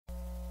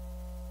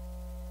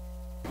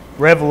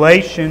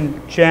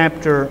Revelation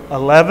chapter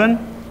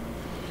 11.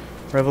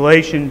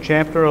 Revelation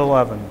chapter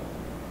 11.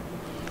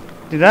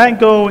 Did I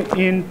go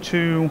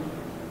into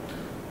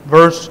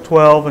verse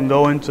 12 and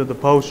go into the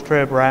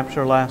post-trib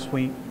rapture last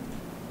week?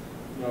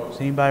 No. Does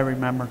anybody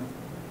remember?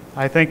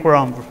 I think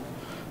we're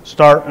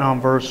starting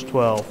on verse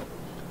 12.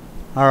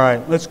 All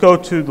right, let's go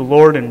to the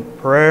Lord in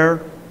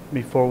prayer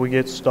before we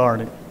get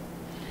started.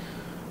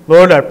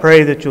 Lord, I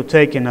pray that you'll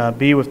take and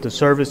be with the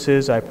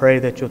services. I pray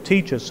that you'll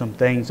teach us some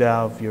things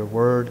out of your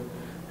word.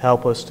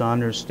 Help us to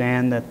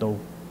understand that the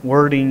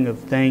wording of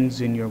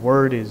things in your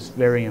word is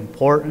very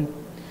important,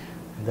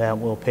 that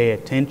we'll pay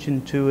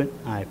attention to it.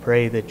 I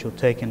pray that you'll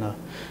take and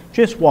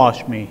just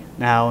wash me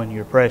now in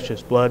your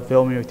precious blood.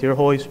 Fill me with your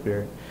Holy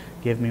Spirit.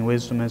 Give me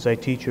wisdom as I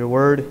teach your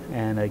word,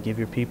 and give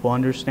your people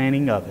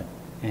understanding of it.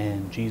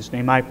 In Jesus'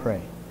 name I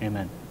pray.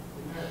 Amen.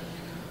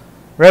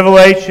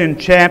 Revelation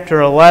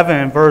chapter 11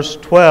 and verse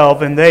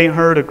 12, And they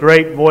heard a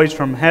great voice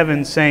from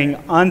heaven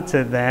saying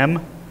unto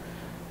them,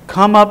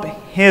 Come up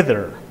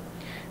hither.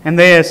 And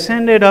they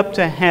ascended up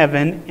to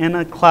heaven in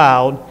a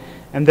cloud,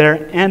 and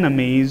their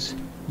enemies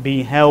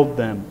beheld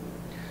them.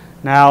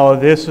 Now,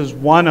 this is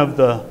one of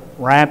the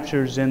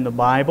raptures in the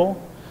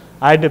Bible.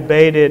 I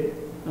debated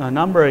a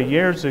number of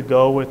years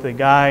ago with a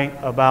guy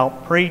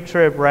about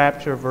pre-trib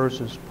rapture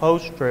versus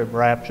post-trib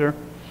rapture.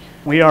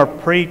 We are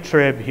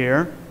pre-trib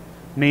here,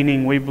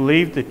 meaning we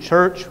believe the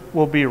church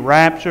will be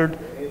raptured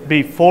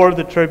before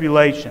the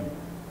tribulation.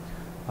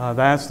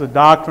 That's the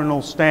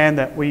doctrinal stand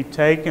that we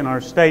take in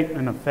our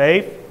statement of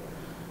faith,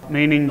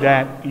 meaning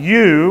that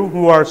you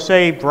who are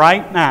saved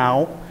right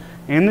now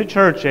in the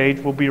church age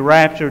will be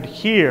raptured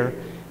here.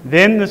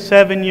 Then the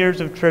 7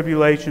 years of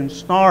tribulation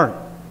start.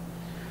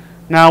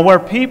 Now, where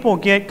people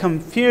get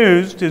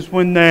confused is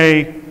when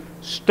they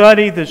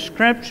study the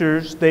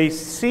Scriptures, they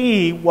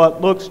see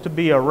what looks to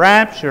be a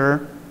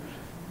rapture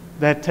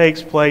that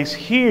takes place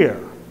here.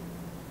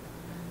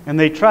 And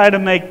they try to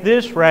make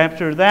this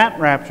rapture that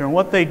rapture. And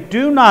what they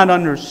do not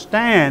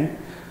understand,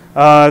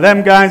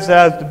 them guys that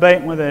I was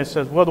debating with, they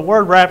says, well, the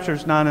word rapture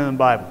is not in the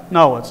Bible.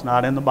 No, it's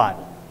not in the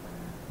Bible.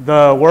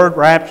 The word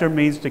rapture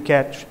means to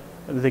catch,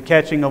 the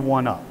catching of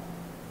one up.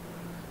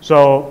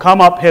 So,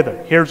 come up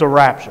hither. Here's a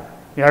rapture.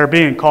 You're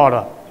being caught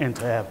up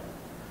into heaven.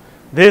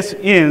 This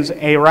is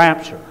a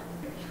rapture.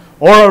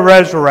 Or a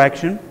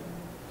resurrection.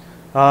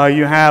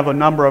 You have a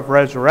number of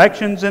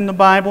resurrections in the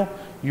Bible.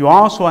 You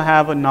also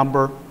have a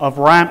number of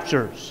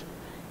raptures.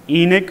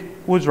 Enoch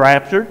was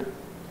raptured.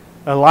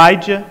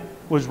 Elijah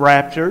was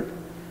raptured.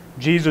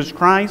 Jesus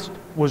Christ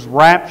was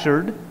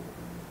raptured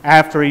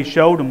after he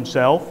showed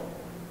himself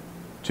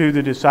to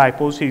the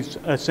disciples. He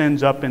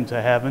ascends up into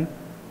heaven.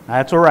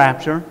 That's a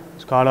rapture.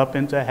 He's caught up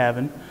into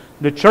heaven.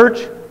 The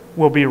church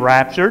will be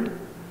raptured.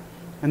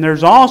 And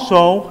there's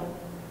also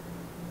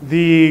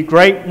the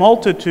great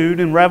multitude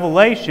in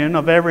Revelation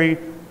of every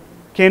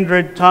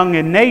kindred, tongue,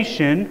 and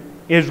nation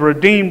is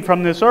redeemed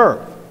from this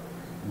earth.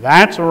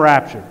 That's a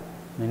rapture.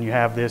 Then you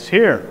have this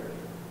here,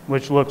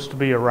 which looks to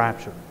be a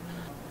rapture.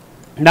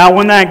 Now,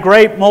 when that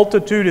great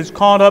multitude is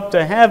caught up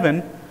to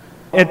heaven,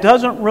 it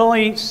doesn't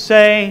really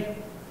say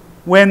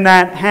when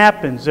that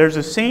happens. There's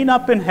a scene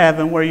up in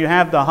heaven where you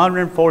have the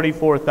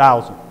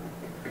 144,000.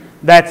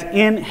 That's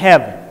in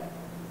heaven.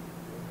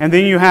 And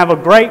then you have a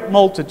great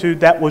multitude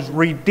that was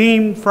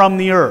redeemed from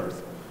the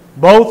earth,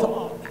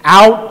 both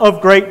out of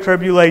great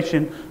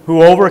tribulation,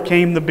 who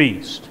overcame the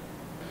beast.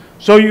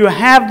 So you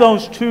have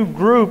those two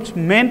groups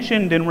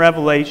mentioned in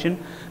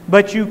Revelation,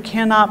 but you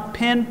cannot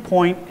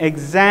pinpoint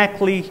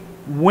exactly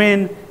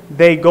when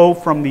they go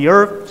from the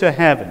earth to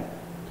heaven,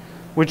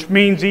 which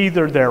means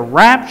either they're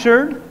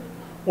raptured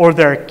or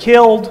they're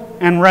killed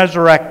and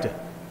resurrected.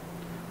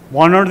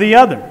 One or the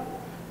other.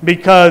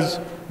 Because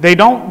they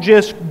don't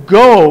just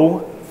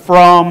go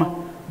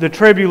from the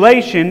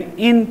tribulation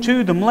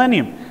into the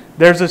millennium.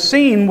 There's a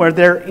scene where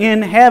they're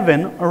in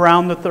heaven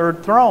around the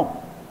third throne.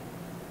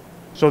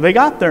 So they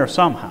got there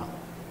somehow.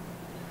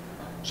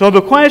 So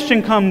the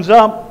question comes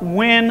up,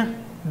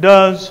 when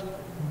does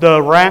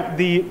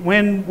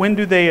when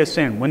do they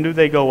ascend? When do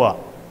they go up?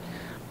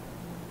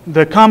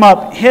 The come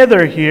up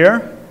hither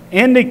here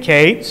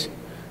indicates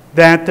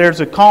that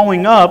there's a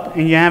calling up,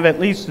 and you have at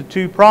least the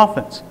two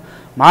prophets.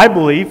 My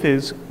belief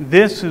is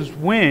this is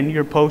when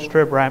your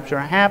post-trib rapture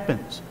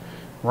happens.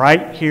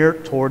 Right here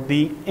toward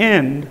the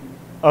end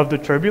of the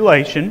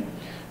tribulation,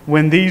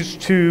 when these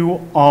two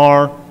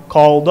are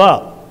called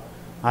up.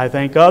 I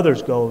think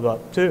others go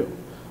up too.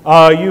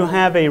 You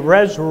have a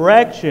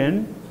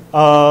resurrection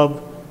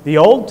of the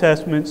Old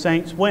Testament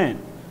saints when?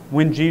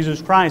 When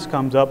Jesus Christ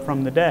comes up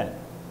from the dead.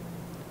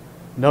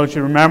 Don't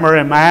you remember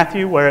in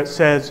Matthew where it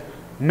says,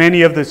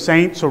 many of the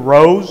saints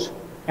arose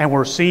and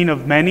were seen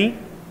of many?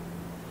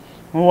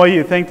 Well, what do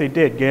you think they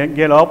did?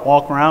 Get up,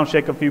 walk around,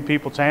 shake a few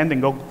people's hand,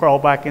 and go crawl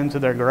back into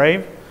their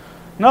grave?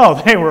 No,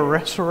 they were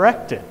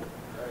resurrected.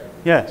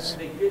 Yes.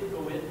 They did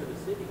go into the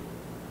city.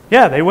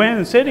 Yeah, they went in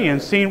the city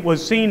and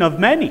was seen of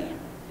many.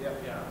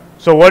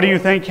 So what do you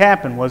think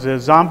happened? Was it a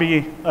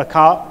zombie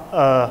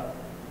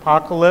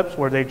apocalypse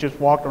where they just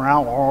walked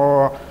around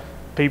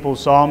people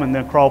saw them and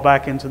then crawled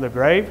back into the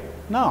grave?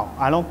 No,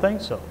 I don't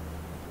think so.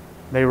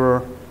 They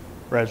were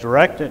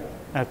resurrected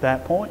at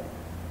that point.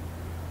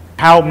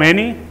 How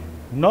many?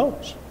 Who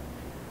knows?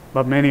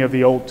 But many of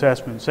the Old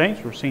Testament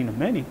saints were seen of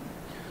many.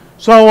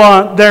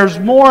 So there's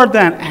more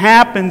that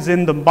happens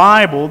in the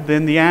Bible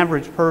than the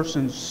average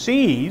person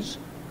sees.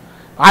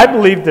 I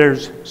believe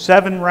there's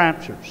 7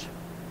 raptures.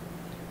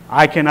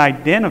 I can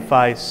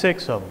identify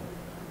 6 of them.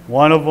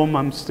 One of them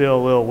I'm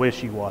still a little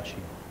wishy-washy.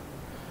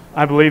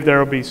 I believe there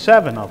will be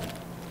 7 of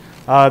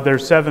them.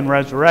 There's 7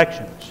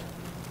 resurrections.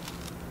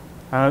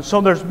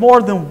 So there's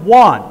more than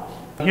one.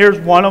 Here's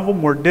one of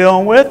them we're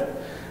dealing with.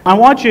 I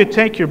want you to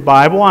take your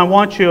Bible. I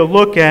want you to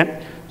look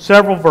at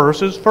several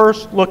verses.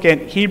 First, look at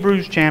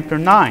Hebrews chapter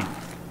 9.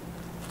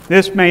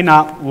 This may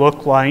not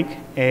look like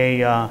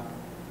a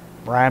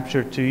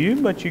rapture to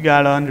you, but you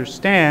got to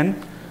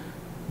understand,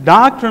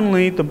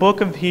 doctrinally, the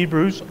book of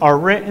Hebrews are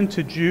written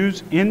to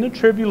Jews in the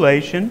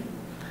tribulation,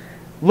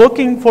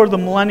 looking for the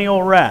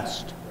millennial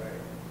rest.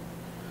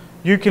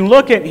 You can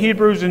look at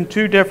Hebrews in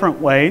 2 different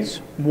ways.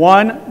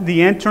 One,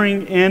 the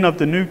entering in of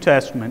the New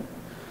Testament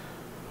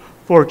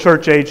for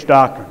church age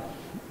doctrine.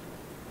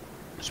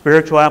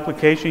 Spiritual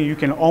application, you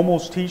can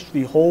almost teach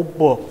the whole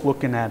book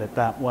looking at it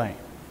that way.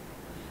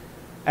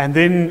 And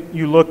then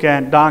you look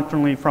at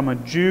doctrinally from a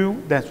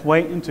Jew that's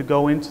waiting to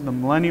go into the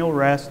millennial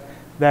rest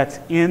that's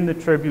in the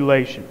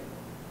tribulation.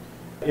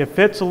 It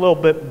fits a little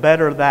bit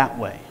better that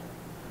way.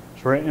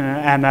 It's written,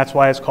 and that's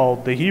why it's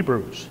called the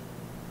Hebrews.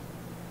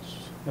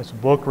 It's a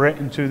book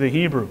written to the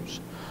Hebrews.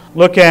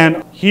 Look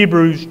at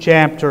Hebrews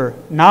chapter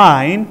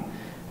 9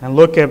 and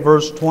look at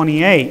verse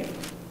 28.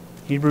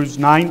 Hebrews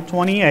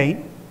 9:28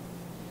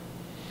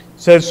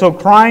 says, "So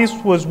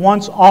Christ was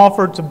once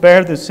offered to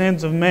bear the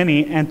sins of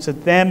many, and to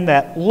them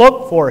that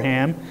look for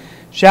him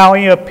shall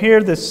he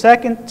appear the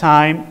second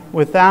time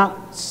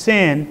without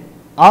sin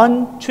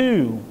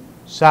unto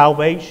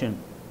salvation."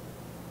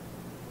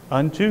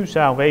 Unto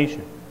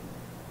salvation.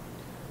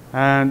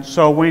 And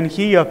so when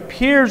he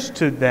appears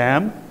to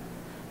them,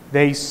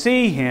 they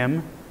see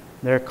him,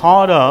 they're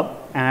caught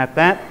up, and at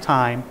that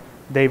time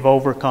they've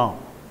overcome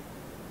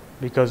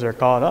because they're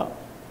caught up.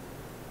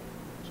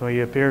 So he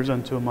appears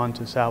unto them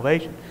unto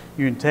salvation.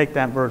 You can take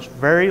that verse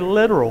very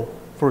literal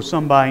for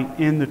somebody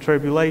in the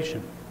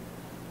tribulation.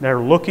 They're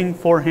looking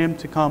for him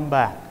to come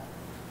back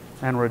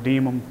and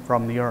redeem them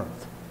from the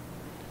earth.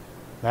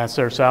 That's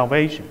their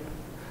salvation.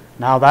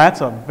 Now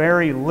that's a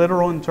very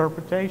literal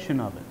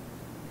interpretation of it.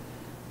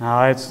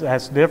 Now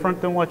that's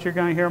different than what you're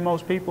going to hear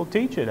most people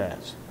teach it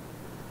as.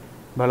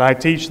 But I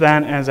teach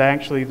that as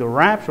actually the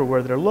rapture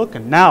where they're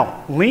looking.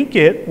 Now, link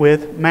it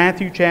with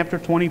Matthew chapter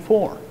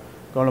 24.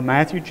 Go to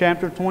Matthew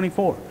chapter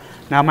 24.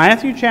 Now,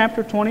 Matthew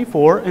chapter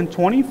 24 and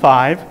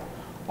 25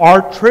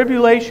 are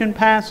tribulation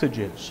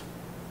passages.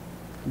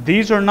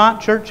 These are not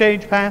church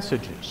age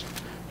passages.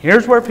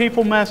 Here's where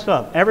people mess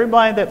up.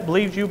 Everybody that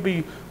believes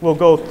will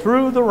go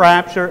through the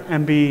rapture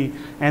and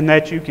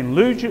that you can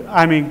lose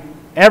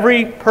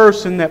every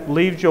person that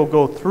believes you'll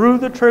go through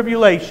the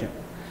tribulation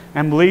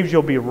and believes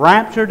you'll be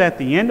raptured at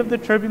the end of the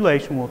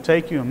tribulation will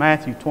take you in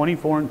Matthew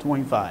 24 and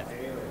 25.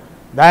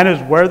 That is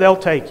where they'll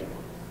take you.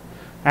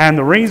 And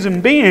the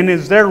reason being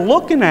is they're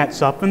looking at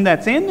something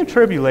that's in the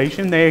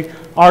tribulation. They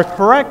are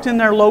correct in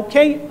their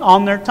locate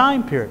on their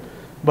time period,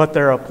 but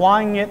they're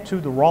applying it to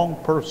the wrong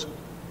person.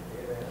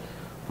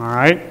 All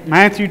right,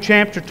 Matthew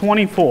chapter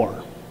 24.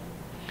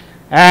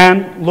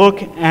 And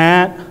look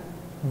at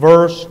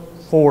verse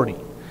 40.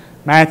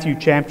 Matthew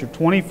chapter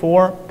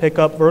 24, pick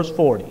up verse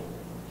 40.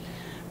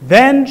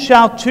 "Then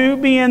shall 2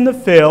 be in the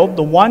field,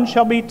 the one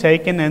shall be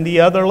taken and the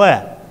other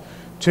left.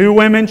 2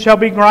 women shall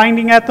be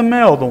grinding at the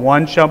mill, the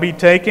one shall be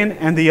taken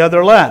and the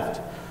other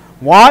left.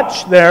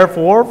 Watch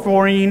therefore,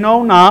 for ye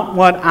know not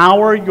what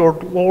hour your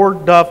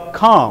Lord doth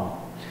come.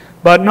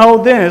 But know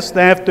this,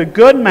 that if the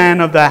good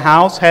man of the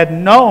house had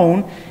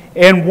known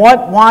in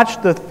what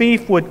watch the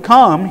thief would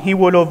come, he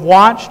would have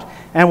watched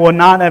and would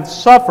not have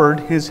suffered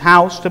his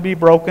house to be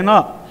broken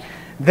up.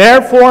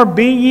 Therefore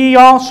be ye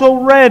also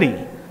ready,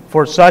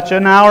 for such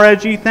an hour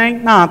as ye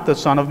think not the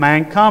Son of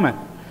Man cometh.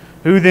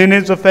 Who then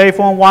is a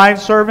faithful and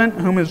wise servant,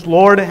 whom his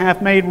Lord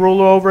hath made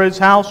ruler over his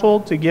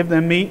household, to give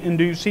them meat in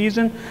due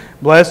season?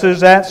 Blessed is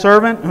that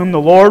servant, whom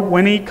the Lord,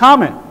 when he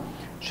cometh,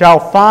 shall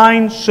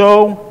find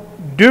so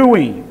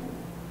doing."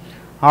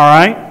 All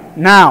right,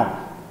 now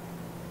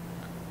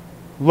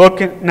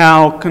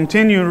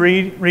continue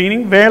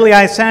reading. "Verily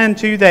I say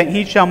unto you that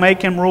he shall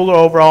make him ruler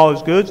over all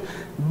his goods.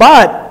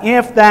 But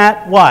if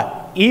that,"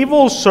 what?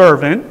 "Evil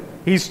servant,"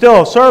 he's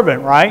still a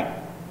servant, right?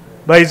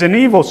 But he's an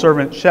evil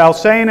servant, "shall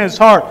say in his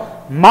heart,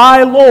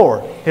 My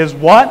Lord," his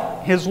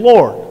what? His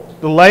Lord,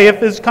 "delayeth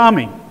his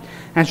coming,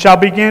 and shall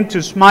begin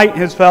to smite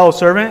his fellow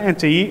servant, and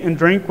to eat and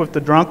drink with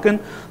the drunken.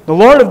 The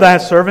Lord of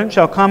that servant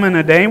shall come in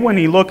a day when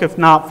he looketh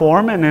not for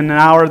him, and in an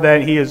hour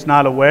that he is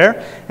not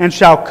aware, and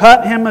shall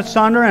cut him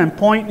asunder, and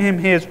point him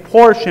his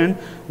portion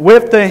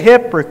with the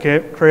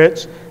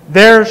hypocrites.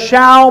 There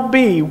shall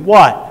be"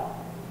 what?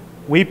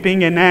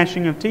 "Weeping and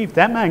gnashing of teeth."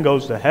 That man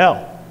goes to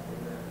hell.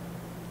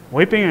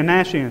 Weeping and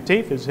gnashing of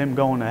teeth is him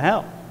going to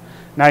hell.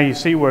 Now you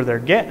see where they're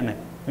getting it.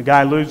 The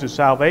guy loses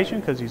salvation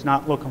because he's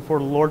not looking for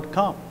the Lord to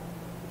come.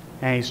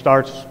 And he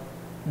starts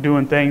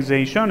doing things that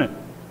he shouldn't.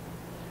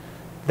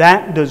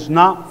 That does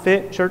not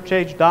fit church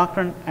age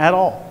doctrine at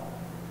all.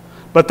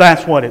 But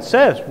that's what it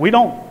says.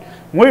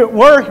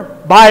 We're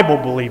Bible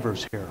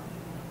believers here.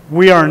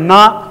 We are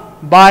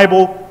not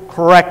Bible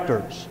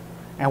correctors.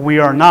 And we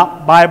are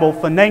not Bible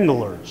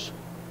finaglers.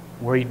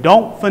 We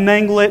don't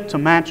finagle it to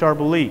match our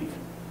belief.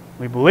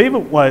 We believe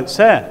what it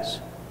says.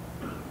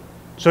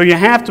 So you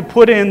have to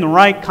put it in the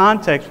right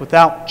context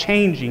without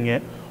changing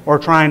it or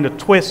trying to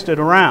twist it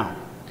around.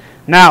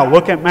 Now,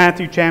 look at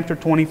Matthew chapter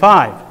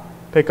 25.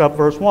 Pick up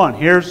verse 1.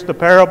 Here's the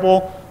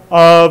parable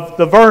of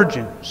the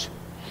virgins.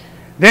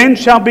 Then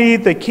shall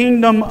the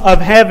kingdom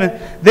of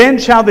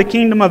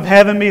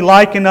heaven be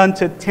likened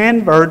unto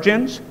 10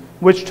 virgins,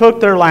 which took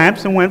their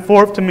lamps and went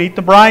forth to meet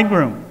the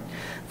bridegroom.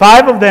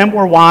 5 of them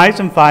were wise,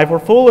 and 5 were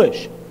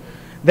foolish.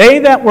 They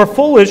that were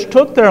foolish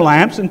took their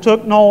lamps, and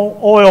took no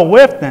oil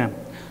with them.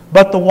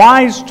 But the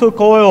wise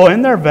took oil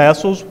in their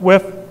vessels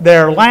with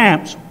their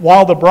lamps.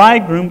 While the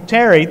bridegroom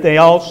tarried, they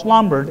all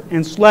slumbered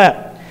and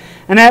slept.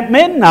 And at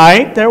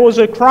midnight there was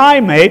a cry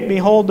made,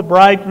 Behold, the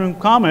bridegroom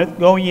cometh,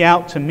 go ye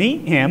out to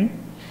meet him.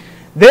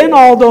 Then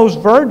all those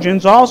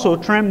virgins also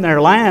trimmed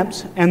their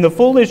lamps. And the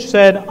foolish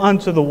said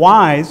unto the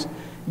wise,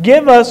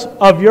 Give us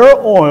of your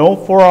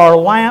oil, for our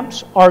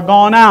lamps are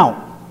gone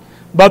out.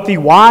 But the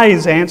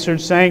wise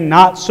answered, saying,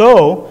 Not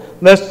so,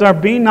 lest there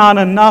be not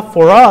enough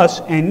for us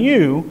and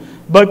you,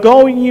 but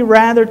go ye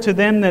rather to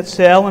them that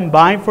sell, and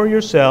buy for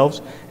yourselves.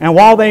 And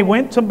while they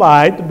went to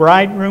buy, the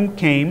bridegroom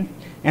came,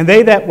 and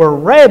they that were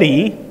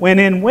ready went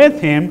in with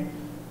him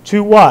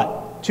to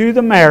what? To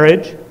the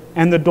marriage,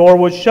 and the door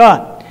was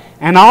shut.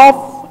 And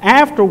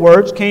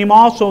afterwards came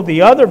also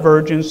the other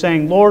virgins,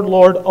 saying, Lord,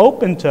 Lord,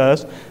 open to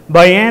us.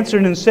 But he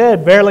answered and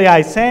said, Verily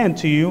I say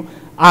unto you,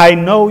 I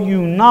know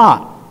you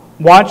not.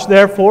 Watch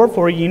therefore,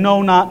 for ye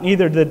know not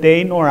neither the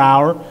day nor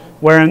hour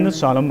wherein the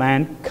Son of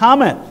Man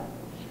cometh.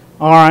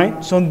 All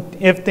right, so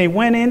if they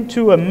went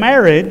into a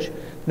marriage,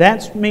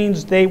 that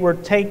means they were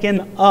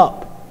taken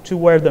up to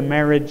where the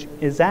marriage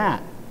is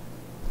at.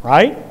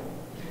 Right?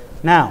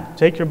 Now,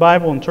 take your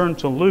Bible and turn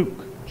to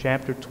Luke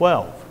chapter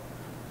 12.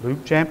 Luke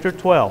chapter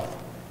 12.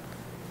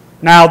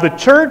 Now, the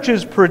church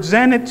is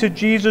presented to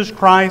Jesus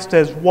Christ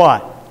as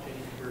what?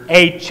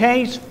 A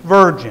chaste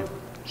virgin.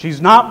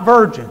 She's not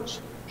virgins.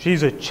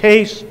 She's a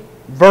chaste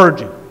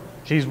virgin.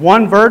 She's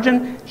one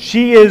virgin.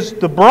 She is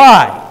the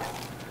bride.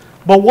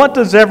 But what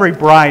does every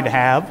bride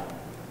have?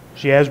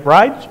 She has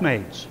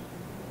bridesmaids,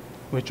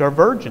 which are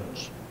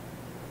virgins.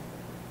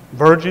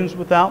 Virgins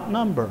without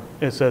number,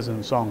 it says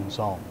in Song of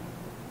Solomon.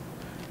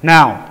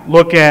 Now,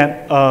 look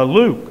at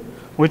Luke,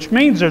 which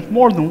means there's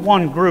more than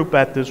one group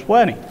at this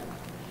wedding.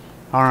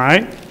 All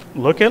right,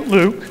 look at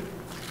Luke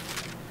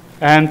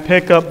and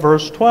pick up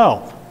verse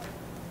 12.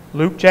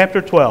 Luke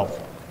chapter 12.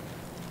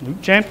 Luke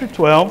chapter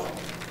 12.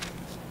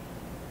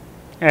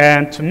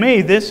 And to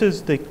me, this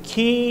is the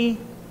key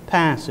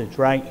passage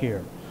right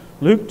here.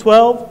 Luke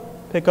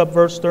 12, pick up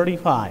verse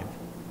 35.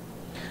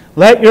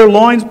 Let your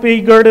loins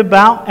be girded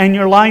about, and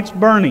your lights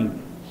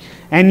burning.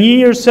 And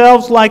ye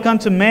yourselves like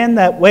unto men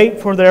that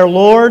wait for their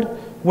Lord,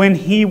 when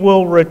he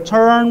will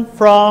return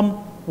from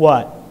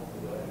what?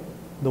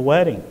 The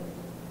wedding.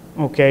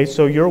 Okay,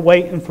 so you're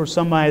waiting for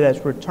somebody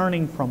that's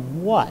returning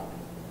from what?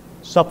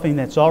 Something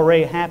that's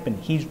already happened.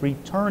 He's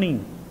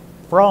returning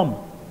from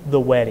the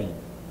wedding.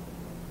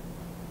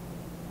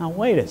 Now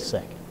wait a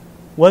second.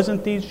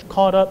 Wasn't these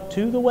caught up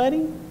to the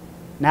wedding?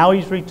 Now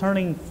he's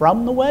returning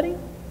from the wedding?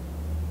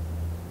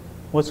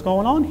 What's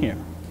going on here?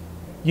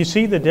 You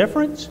see the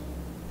difference?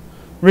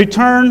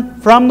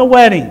 Return from the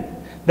wedding,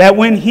 that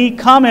when he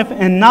cometh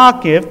and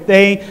knocketh,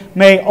 they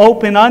may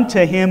open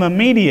unto him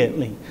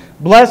immediately.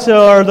 Blessed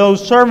are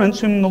those servants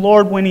whom the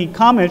Lord, when he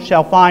cometh,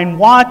 shall find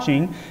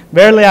watching.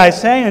 Verily I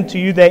say unto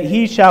you, that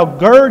he shall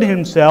gird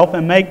himself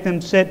and make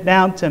them sit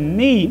down to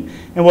meat,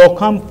 and will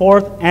come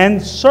forth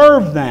and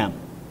serve them.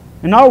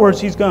 In other words,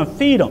 he's going to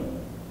feed them.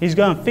 He's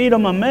going to feed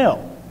them a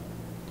meal.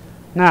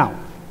 Now,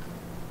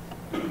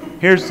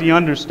 here's the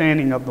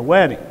understanding of the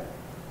wedding.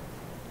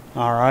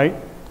 All right,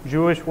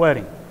 Jewish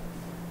wedding.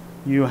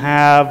 You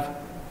have,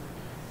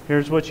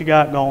 here's what you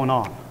got going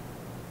on.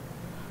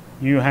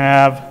 You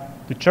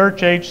have the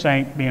church age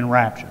saint being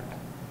raptured.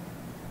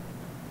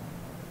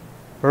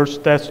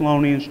 1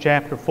 Thessalonians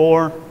chapter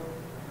 4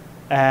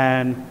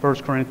 and 1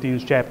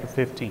 Corinthians chapter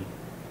 15.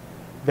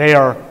 They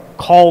are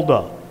called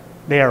up.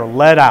 They are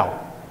led out.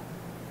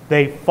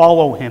 They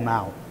follow him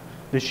out.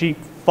 The sheep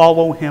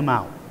follow him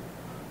out.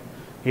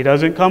 He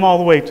doesn't come all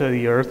the way to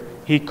the earth.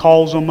 He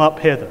calls them up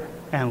hither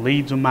and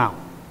leads them out.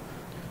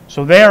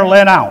 So they are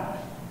led out.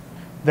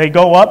 They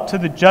go up to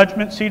the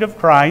judgment seat of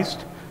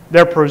Christ.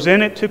 They're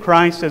presented to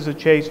Christ as a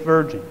chaste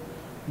virgin.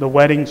 The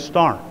wedding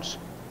starts.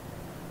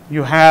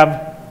 You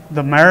have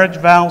the marriage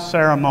vow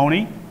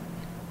ceremony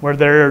where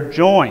they're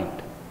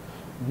joined.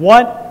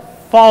 What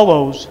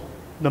follows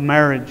the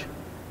marriage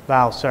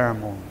vow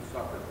ceremony?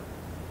 Supper.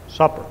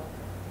 Supper.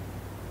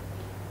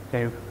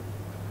 Okay.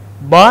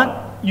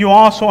 But you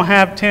also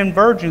have 10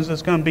 virgins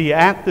that's going to be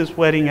at this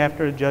wedding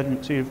after the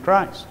judgment seat of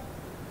Christ.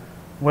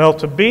 Well,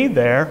 to be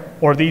there,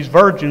 or these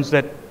virgins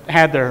that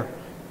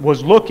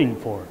was looking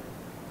for it.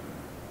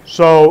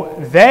 So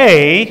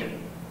they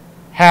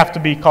have to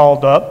be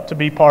called up to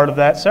be part of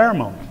that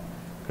ceremony,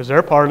 because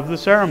they're part of the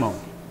ceremony.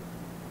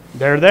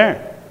 They're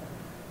there.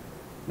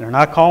 They're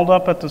not called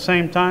up at the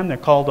same time, they're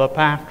called up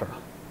after.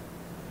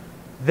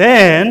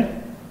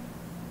 Then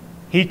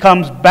he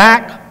comes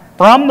back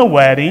from the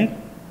wedding,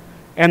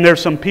 and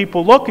there's some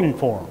people looking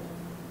for him.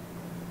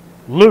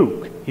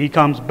 Luke, he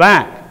comes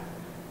back,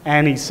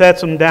 and he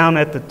sets them down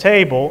at the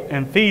table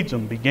and feeds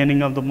them,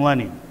 beginning of the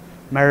millennium.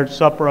 Marriage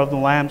supper of the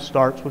Lamb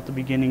starts with the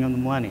beginning of the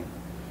millennium.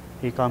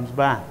 He comes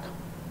back.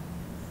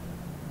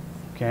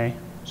 Okay?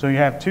 So you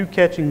have two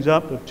catchings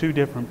up of two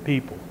different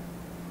people.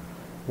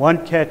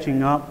 One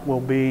catching up will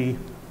be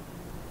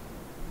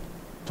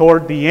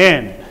toward the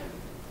end,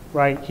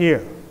 right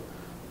here.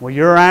 Well,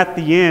 you're at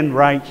the end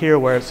right here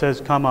where it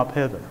says, come up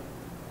hither.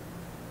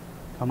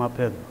 Come up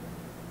hither.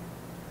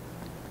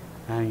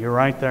 And you're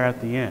right there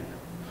at the end.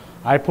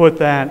 I put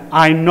that,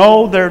 I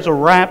know there's a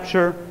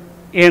rapture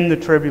in the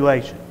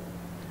tribulation.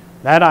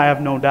 That I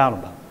have no doubt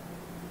about.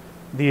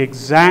 The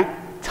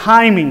exact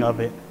timing of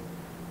it,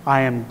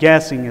 I am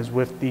guessing, is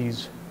with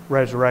these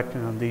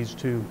resurrection of these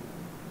two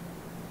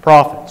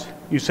prophets.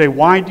 You say,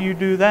 why do you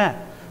do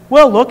that?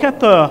 Well, look at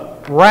the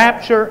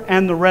rapture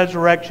and the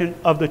resurrection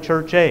of the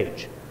church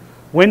age.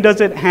 When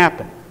does it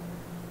happen?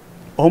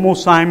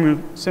 Almost at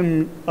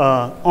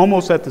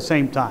the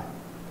same time.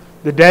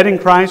 The dead in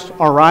Christ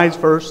are rise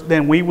first,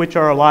 then we which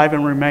are alive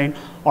and remain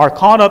are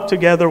caught up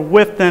together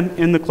with them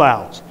in the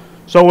clouds.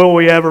 So will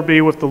we ever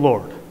be with the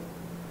Lord.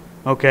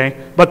 Okay?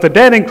 But the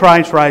dead in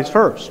Christ rise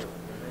first.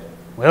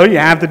 Well, you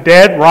have the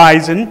dead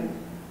rising,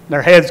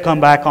 their heads come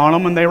back on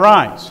them and they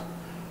rise.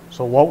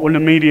 So what would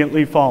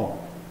immediately follow?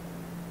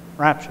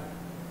 Rapture.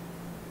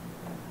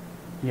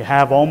 You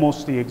have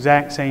almost the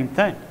exact same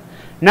thing.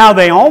 Now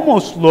they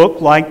almost look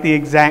like the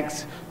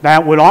exact,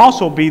 that would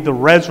also be the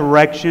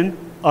resurrection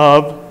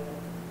of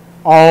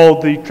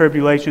all the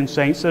tribulation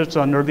saints that's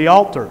under the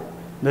altar.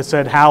 That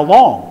said, how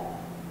long?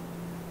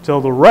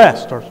 Till the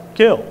rest are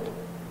killed.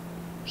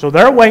 So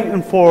they're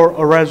waiting for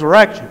a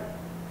resurrection.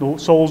 The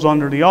souls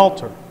under the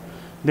altar.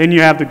 Then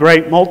you have the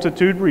great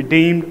multitude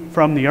redeemed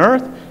from the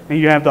earth, and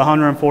you have the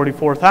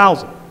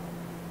 144,000.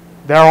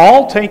 They're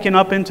all taken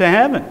up into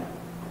heaven.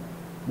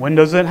 When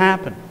does it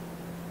happen?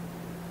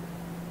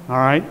 All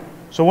right.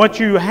 So what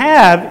you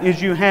have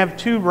is you have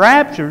two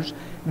raptures.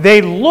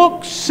 They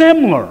look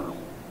similar.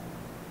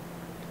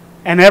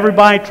 And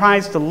everybody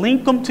tries to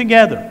link them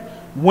together.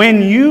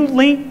 When you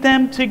link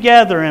them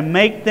together and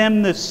make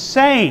them the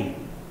same,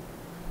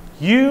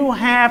 you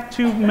have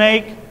to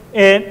make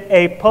it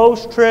a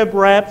post-trib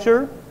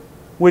rapture,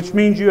 which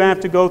means you have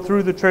to go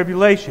through the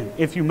tribulation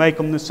if you make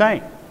them the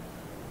same.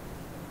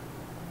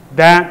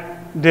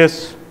 That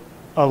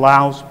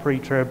disallows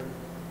pre-trib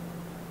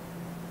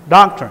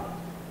doctrine.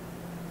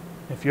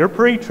 If you're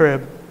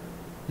pre-trib,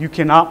 you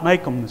cannot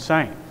make them the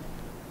same.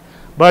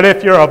 But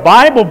if you're a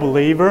Bible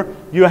believer,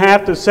 you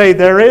have to say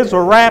there is a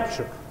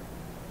rapture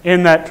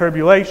in that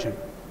tribulation.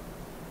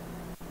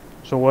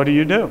 So what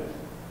do?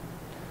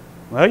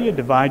 Well, you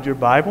divide your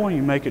Bible and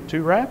you make it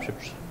two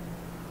raptures.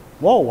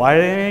 Whoa, why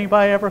didn't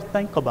anybody ever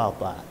think about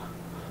that?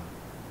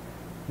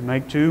 You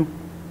make two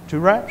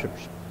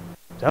raptures.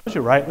 It tells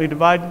you rightly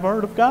divide the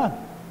Word of God.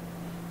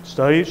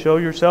 Study it, show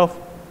yourself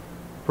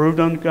proved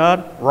unto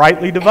God,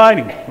 rightly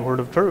dividing the Word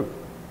of truth.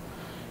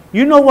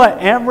 You know what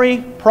every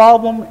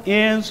problem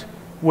is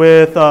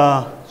with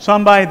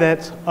somebody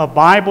that's a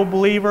Bible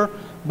believer,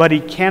 but he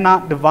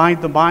cannot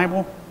divide the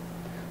Bible?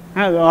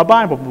 A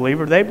Bible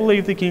believer, they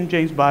believe the King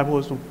James Bible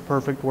is the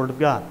perfect Word of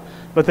God.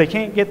 But they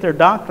can't get their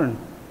doctrine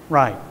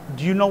right.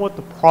 Do you know what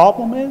the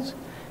problem is?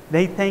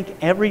 They think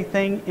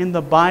everything in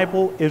the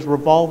Bible is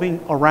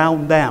revolving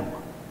around them.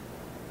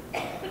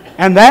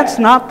 And that's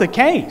not the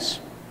case.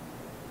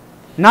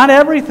 Not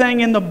everything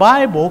in the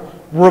Bible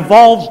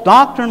revolves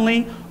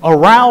doctrinally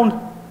around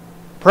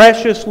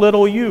precious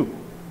little you.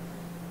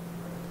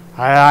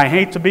 I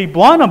hate to be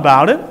blunt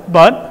about it,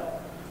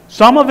 but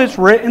some of it's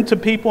written to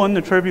people in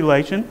the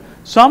tribulation.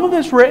 Some of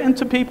it's written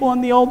to people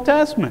in the Old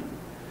Testament.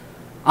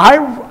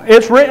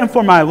 It's written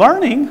for my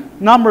learning.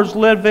 Numbers,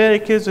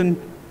 Leviticus,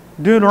 and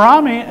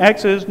Deuteronomy,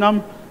 Exodus,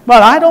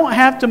 but I don't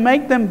have to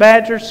make them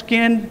badger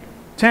skin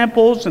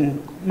temples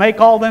and make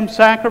all them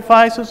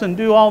sacrifices and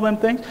do all them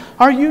things.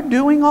 Are you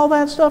doing all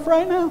that stuff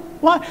right now?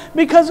 Why?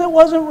 Because it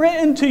wasn't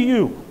written to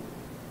you.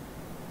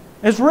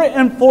 It's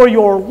written for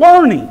your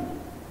learning,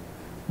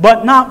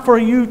 but not for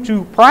you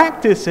to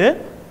practice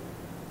it,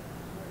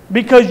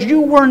 because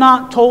you were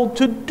not told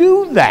to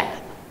do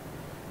that.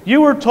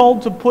 You were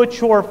told to put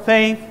your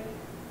faith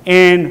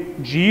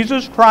in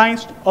Jesus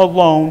Christ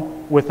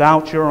alone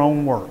without your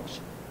own works.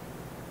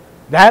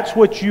 That's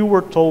what you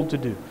were told to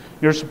do.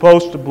 You're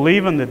supposed to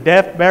believe in the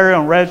death,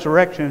 burial, and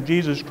resurrection of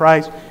Jesus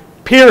Christ,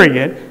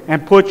 period,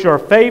 and put your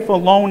faith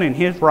alone in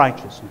His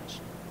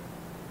righteousness.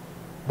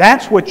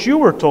 That's what you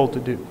were told to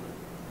do.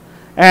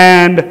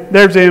 And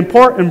there's an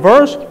important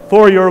verse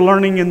for your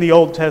learning in the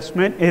Old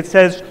Testament. It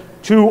says,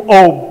 to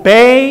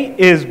obey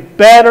is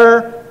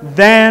better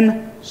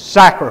than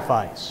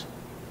sacrifice.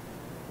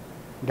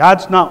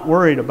 God's not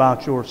worried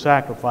about your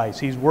sacrifice.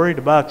 He's worried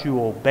about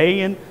you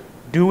obeying,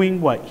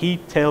 doing what He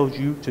tells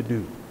you to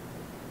do.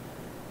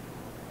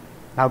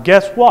 Now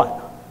guess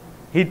what?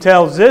 He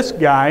tells this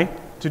guy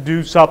to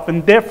do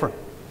something different.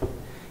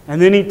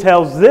 And then He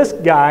tells this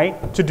guy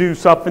to do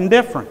something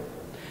different.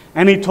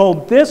 And He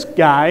told this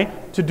guy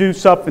to do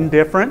something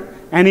different.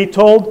 And He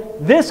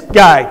told this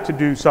guy to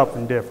do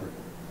something different.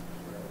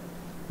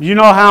 You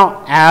know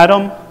how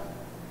Adam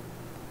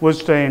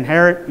was to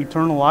inherit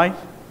eternal life?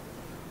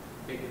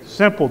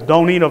 Simple.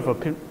 Don't eat of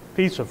a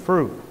piece of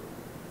fruit.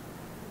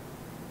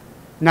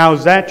 Now,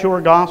 is that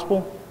your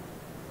gospel?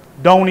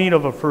 Don't eat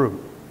of a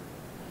fruit.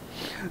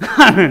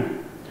 I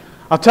mean,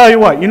 I'll tell you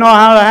what. You know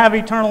how to have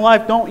eternal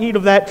life? Don't eat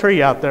of that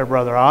tree out there,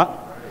 Brother Ott.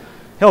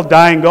 He'll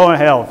die and go in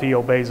hell if he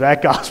obeys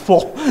that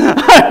gospel.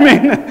 I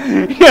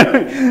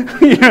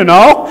mean, you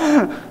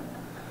know.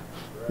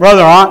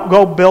 Brother Ott,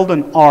 go build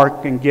an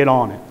ark and get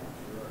on it.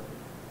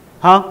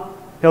 Huh?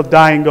 He'll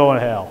die and go in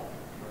hell.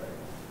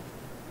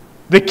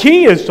 The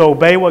key is to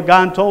obey what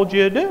God told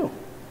you to do.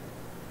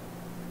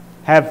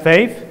 Have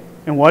faith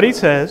in what He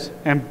says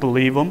and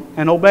believe Him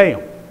and obey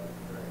Him.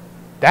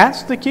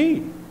 That's the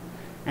key.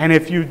 And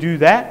if you do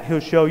that, He'll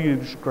show you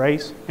His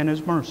grace and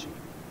His mercy.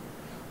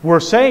 We're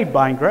saved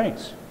by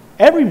grace.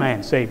 Every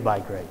man saved by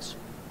grace.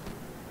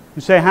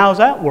 You say, how's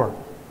that work?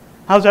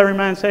 How's every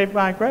man saved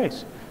by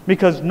grace?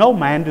 Because no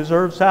man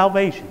deserves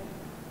salvation.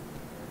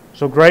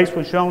 So grace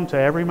was shown to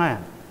every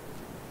man.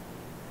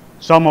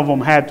 Some of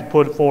them had to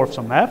put forth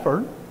some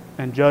effort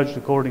and judged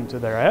according to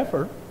their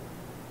effort.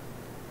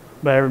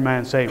 But every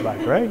man saved by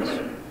grace.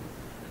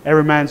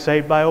 Every man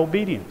saved by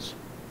obedience.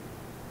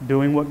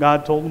 Doing what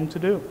God told them to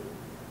do.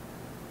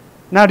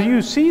 Now, do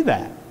you see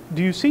that?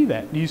 Do you see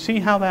that? Do you see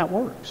how that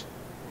works?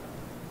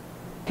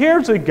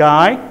 Here's a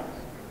guy,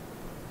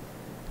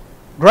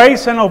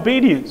 grace and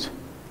obedience,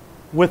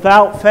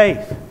 without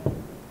faith.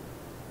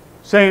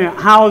 Saying,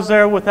 how is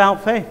there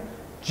without faith?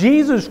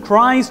 Jesus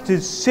Christ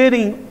is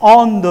sitting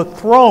on the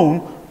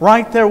throne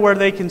right there where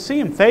they can see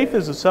Him. Faith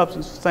is the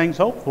substance of things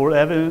hoped for, the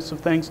evidence of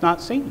things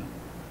not seen.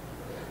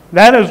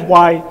 That is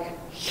why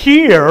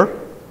here,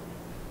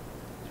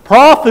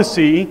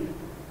 prophecy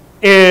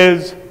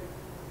is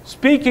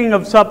speaking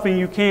of something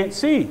you can't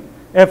see.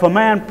 If a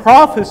man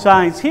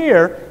prophesies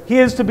here, he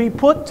is to be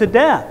put to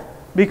death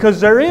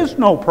because there is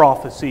no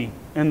prophecy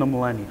in the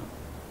millennium.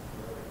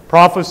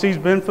 Prophecy's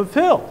been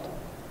fulfilled.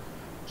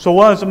 So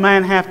what does a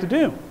man have to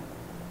do?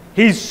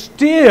 He's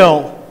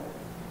still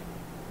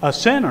a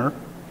sinner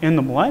in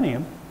the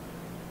millennium.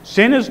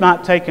 Sin is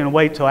not taken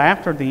away till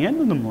after the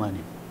end of the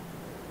millennium.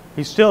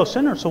 He's still a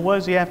sinner, so what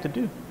does he have to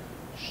do?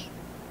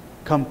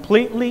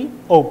 Completely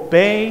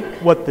obey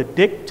what the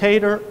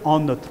dictator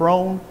on the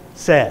throne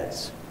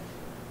says.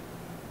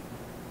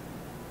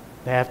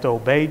 They have to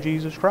obey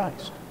Jesus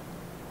Christ.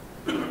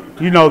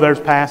 You know there's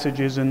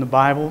passages in the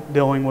Bible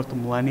dealing with the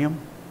millennium,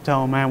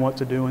 telling a man what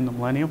to do in the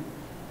millennium.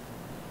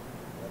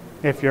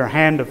 If your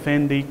hand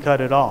offend thee,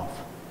 cut it off.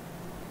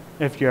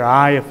 If your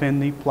eye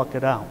offend thee, pluck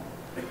it out.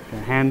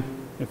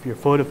 If your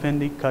foot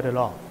offend thee, cut it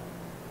off.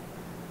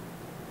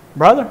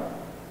 Brother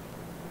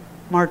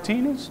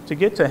Martinez, to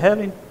get to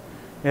heaven,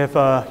 if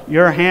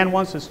your hand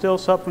wants to steal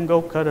something,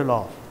 go cut it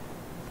off.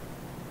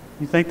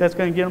 You think that's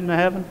going to get him to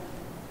heaven?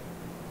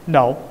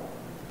 No.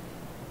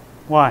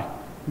 Why?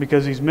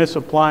 Because he's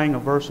misapplying a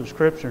verse of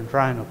Scripture and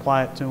trying to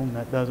apply it to him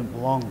that doesn't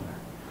belong there.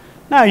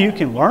 Now, you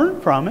can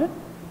learn from it.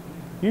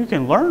 You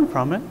can learn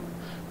from it.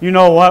 You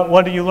know what?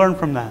 What do you learn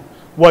from that?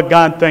 What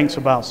God thinks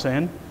about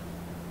sin.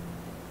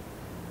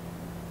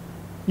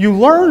 You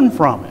learn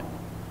from it.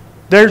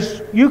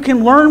 You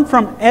can learn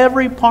from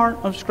every part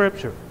of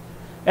Scripture.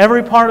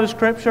 Every part of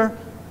Scripture,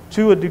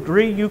 to a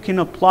degree, you can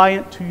apply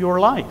it to your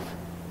life.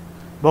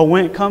 But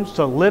when it comes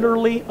to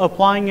literally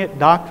applying it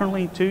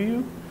doctrinally to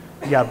you,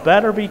 you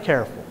better be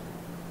careful.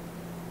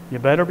 You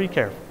better be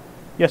careful.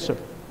 Yes, sir.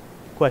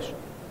 Question.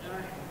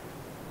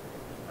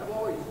 I've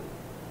always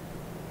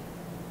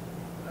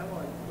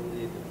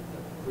believed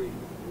that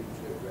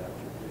pre-trib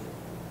rapture.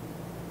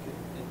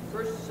 In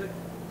 1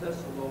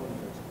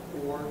 Thessalonians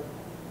 4.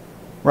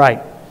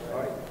 Right.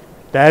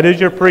 That is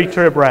your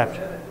pre-trib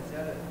rapture. Is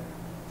that a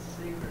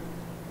secret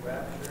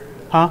rapture?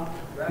 Huh?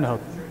 No.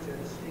 The church had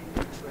a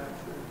secret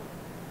rapture.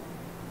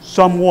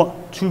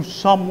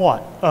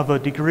 Somewhat of a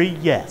degree,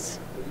 yes.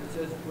 But it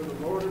says, for the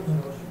Lord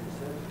Himself shall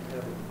descend from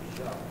heaven with a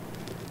shout,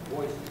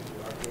 with voices of the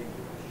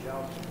archangel, with a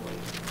shouting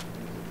voice,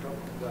 and with the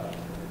trumpet of God,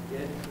 and the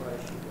dead in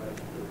Christ shall rise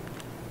first.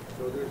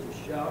 So there's a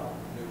shout,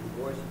 and there's a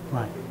voice of the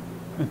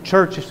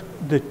archangel.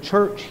 The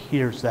church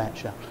hears that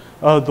shout.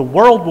 The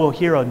world will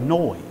hear a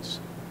noise.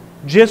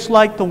 Just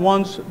like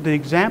the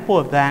example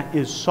of that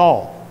is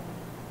Saul.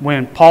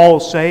 When Paul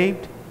is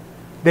saved,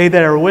 they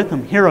that are with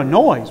him hear a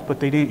noise, but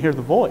they didn't hear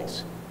the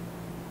voice.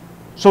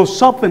 So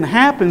something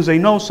happens, they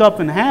know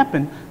something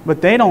happened,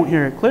 but they don't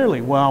hear it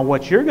clearly. Well,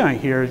 what you're going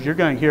to hear is you're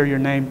going to hear your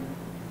name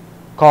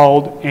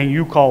called and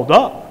you called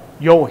up,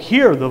 you'll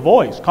hear the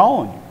voice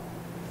calling you.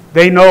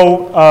 They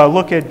know,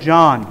 look at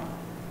John.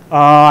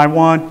 I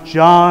want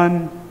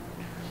John,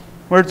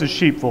 where's the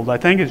sheepfold? I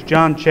think it's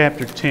John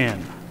chapter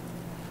 10.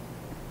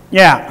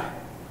 Yeah,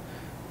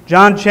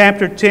 John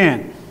chapter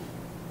 10.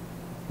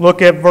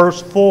 Look at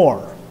verse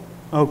 4.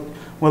 Oh,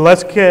 well,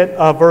 let's get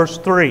verse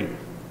 3.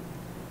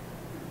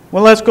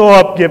 Well, let's go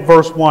up, get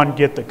verse 1,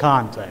 get the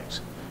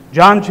context.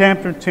 John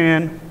chapter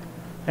 10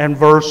 and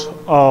verse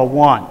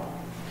 1.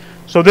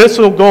 So this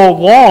will go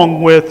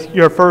along with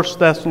your 1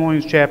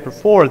 Thessalonians chapter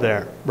 4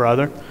 there,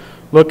 brother.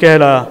 Look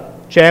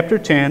at chapter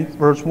 10,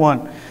 verse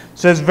 1. It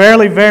says,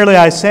 Verily, verily,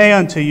 I say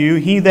unto you,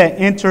 he that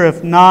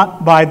entereth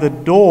not by the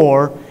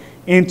door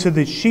into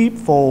the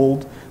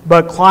sheepfold,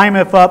 but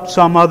climbeth up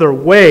some other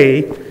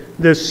way,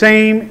 the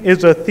same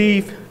is a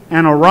thief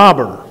and a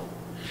robber.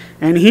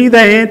 And he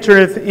that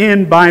entereth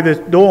in by the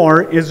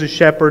door is the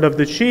shepherd of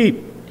the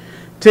sheep.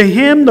 To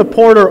him the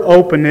porter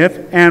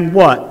openeth, and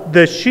what?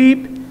 The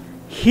sheep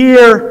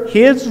hear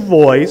his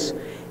voice,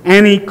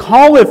 and he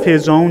calleth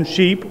his own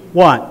sheep,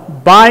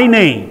 what? By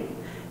name,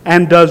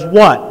 and does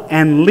what?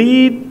 And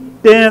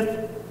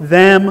leadeth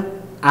them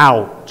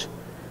out.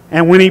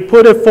 And when he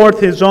put forth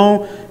his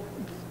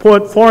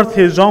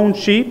own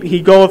sheep, he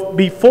goeth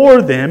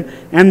before them,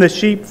 and the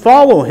sheep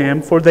follow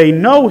him, for they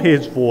know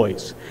his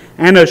voice.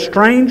 And a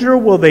stranger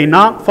will they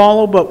not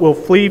follow, but will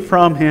flee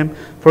from him,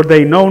 for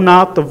they know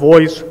not the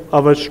voice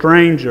of a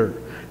stranger.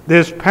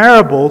 This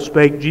parable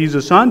spake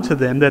Jesus unto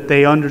them, that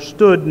they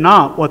understood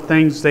not what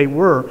things they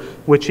were,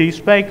 which he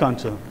spake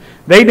unto them.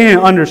 They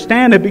didn't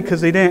understand it because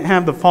they didn't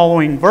have the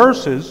following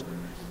verses,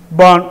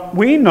 but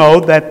we know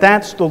that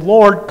that's the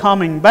Lord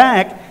coming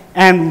back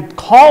and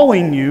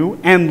calling you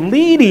and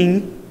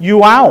leading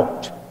you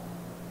out.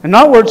 In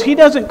other words, he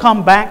doesn't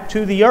come back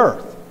to the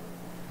earth.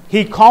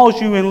 He calls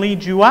you and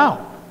leads you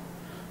out.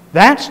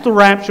 That's the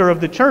rapture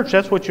of the church.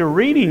 That's what you're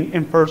reading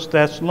in 1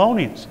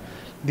 Thessalonians.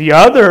 The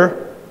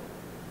other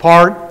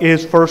part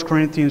is 1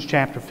 Corinthians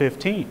chapter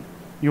 15.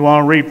 You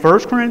want to read 1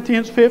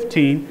 Corinthians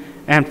 15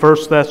 and 1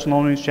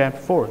 Thessalonians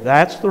chapter 4.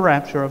 That's the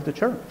rapture of the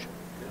church.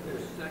 There's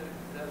 2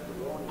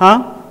 Thessalonians.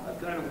 Huh?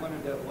 I kind of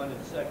wanted that one in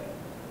 2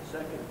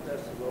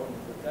 Thessalonians,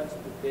 but that's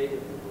the day of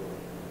the Lord.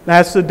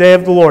 That's the day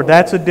of the Lord.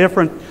 That's a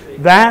different...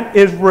 That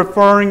is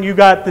referring, you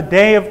got the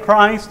day of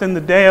Christ and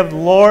the day of the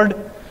Lord.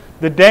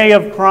 The day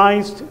of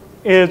Christ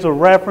is a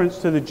reference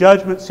to the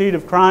judgment seat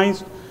of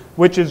Christ,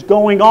 which is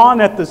going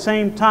on at the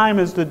same time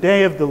as the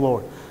day of the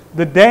Lord.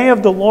 The day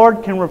of the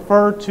Lord can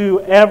refer to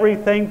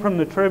everything from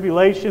the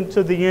tribulation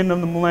to the end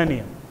of the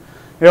millennium.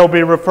 It will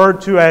be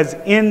referred to as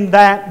in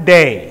that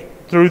day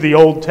through the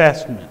Old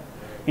Testament.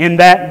 In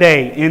that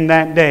day, in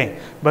that day.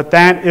 But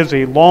that is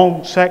a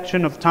long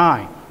section of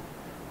time.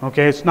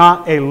 Okay, it's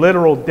not a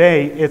literal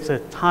day, it's a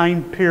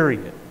time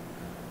period.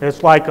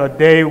 It's like a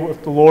day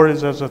with the Lord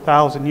is as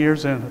 1,000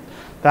 years, and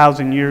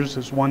 1,000 years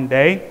is one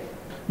day.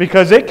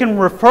 Because it can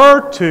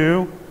refer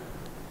to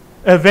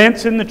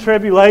events in the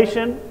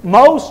tribulation.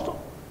 Most of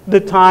the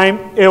time,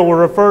 it will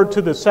refer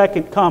to the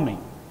second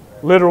coming,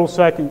 literal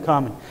second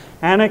coming.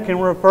 And it can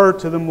refer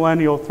to the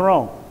millennial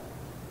throne,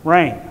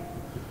 reign.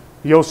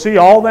 You'll see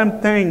all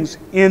them things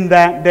in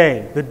that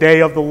day, the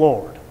day of the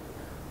Lord.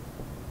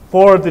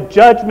 For the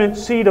judgment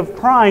seat of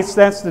Christ,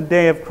 that's the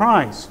day of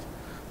Christ.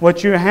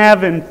 What you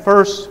have in 2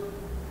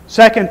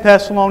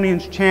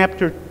 Thessalonians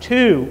chapter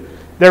 2,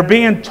 they're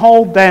being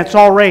told that's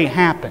already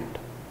happened.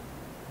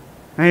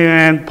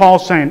 And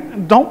Paul's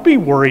saying, don't be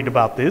worried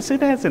about this.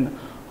 It hasn't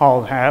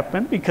all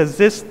happened because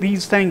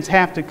these things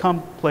have to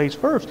come place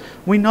first.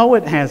 We know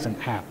it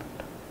hasn't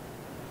happened.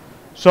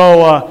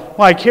 So,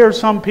 like here's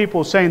some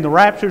people saying the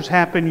rapture's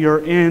happened,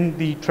 you're in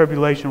the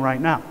tribulation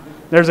right now.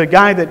 There's a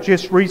guy that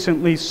just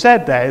recently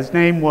said that. His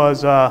name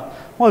was, what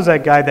was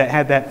that guy that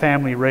had that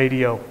family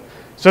radio?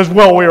 Says,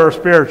 well, we were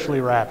spiritually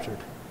raptured.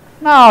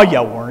 No,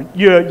 you weren't.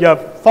 You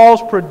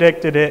false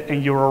predicted it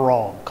and you were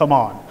wrong. Come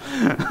on.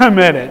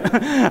 Admit it.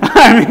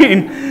 I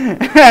mean,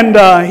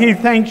 and he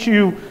thinks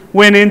you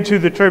went into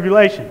the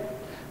tribulation.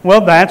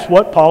 Well, that's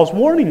what Paul's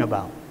warning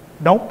about.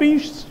 Don't be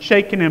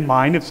shaken in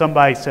mind if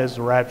somebody says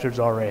the rapture's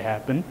already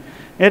happened.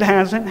 It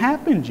hasn't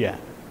happened yet.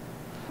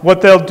 What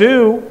they'll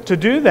do, to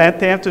do that,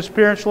 they have to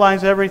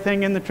spiritualize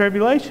everything in the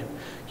tribulation.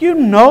 You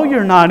know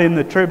you're not in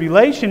the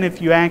tribulation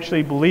if you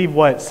actually believe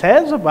what it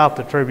says about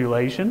the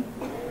tribulation.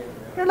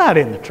 You're not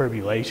in the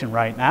tribulation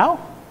right now.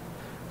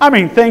 I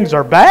mean, things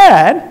are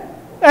bad.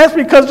 That's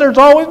because there's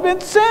always been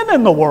sin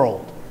in the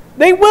world.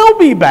 They will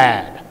be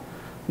bad.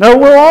 There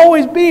will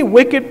always be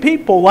wicked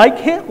people like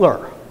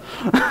Hitler.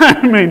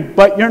 I mean,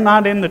 but you're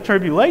not in the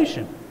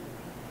tribulation.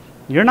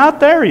 You're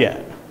not there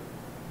yet.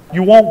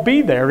 You won't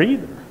be there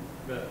either.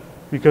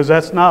 Because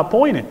that's not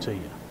appointed to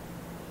you.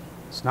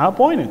 It's not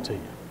appointed to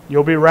you.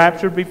 You'll be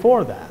raptured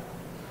before that.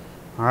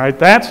 All right,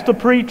 that's the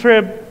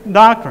pre-trib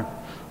doctrine.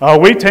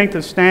 We take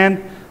the stand,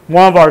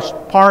 one of our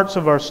parts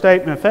of our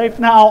statement of faith.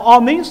 Now,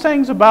 on these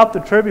things about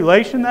the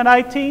tribulation that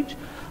I teach,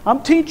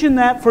 I'm teaching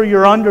that for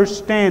your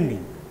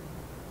understanding.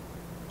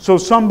 So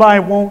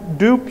somebody won't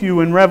dupe you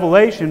in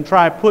Revelation,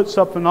 try to put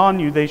something on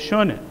you they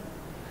shouldn't.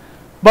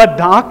 But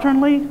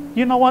doctrinally,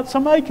 you know what?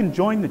 Somebody can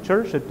join the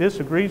church that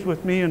disagrees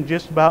with me in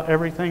just about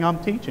everything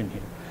I'm teaching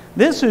here.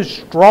 This is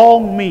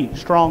strong meat,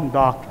 strong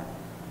doctrine.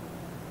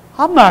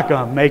 I'm not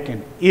going to make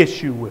an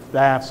issue with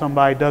that if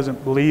somebody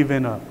doesn't believe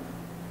in a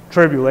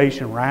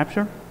tribulation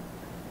rapture.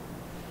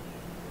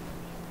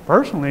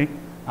 Personally,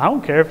 I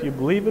don't care if you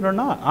believe it or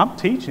not. I'm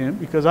teaching it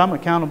because I'm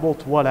accountable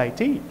to what I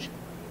teach.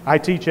 I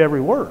teach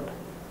every word.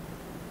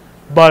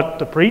 But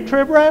the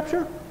pre-trib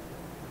rapture,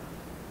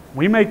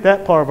 we make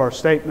that part of our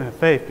statement of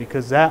faith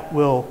because that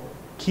will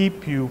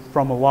keep you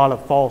from a lot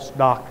of false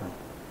doctrine.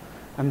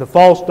 And the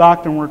false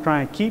doctrine we're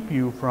trying to keep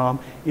you from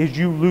is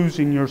you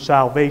losing your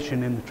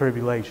salvation in the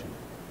tribulation.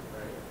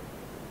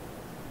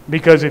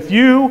 Because if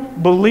you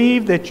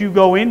believe that you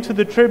go into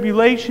the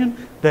tribulation,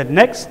 the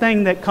next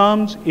thing that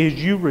comes is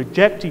you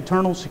reject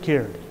eternal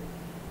security.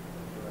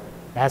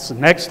 That's the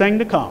next thing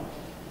to come.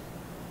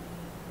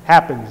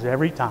 Happens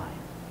every time.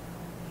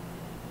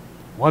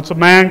 Once a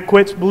man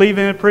quits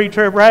believing in a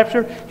pre-trib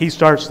rapture, he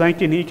starts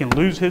thinking he can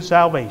lose his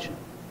salvation.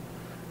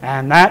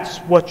 And that's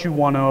what you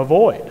want to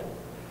avoid.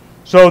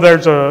 So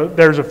there's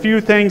a few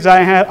things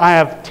I have. I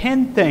have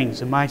 10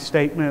 things in my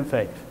statement of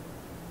faith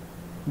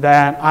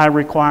that I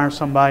require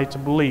somebody to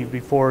believe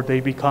before they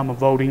become a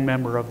voting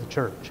member of the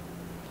church.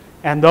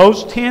 And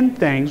those 10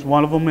 things,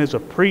 one of them is a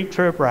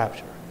pre-trib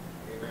rapture.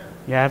 Amen.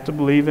 You have to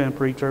believe in a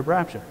pre-trib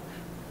rapture.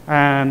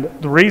 And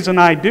the reason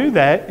I do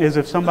that is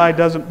if somebody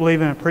doesn't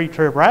believe in a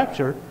pre-trib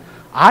rapture,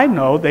 I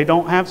know they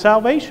don't have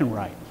salvation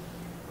right.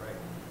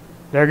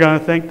 They're going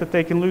to think that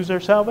they can lose their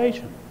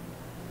salvation.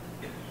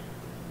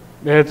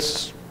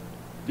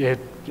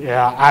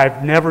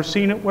 I've never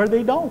seen it where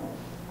they don't.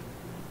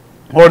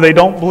 Or they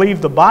don't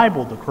believe the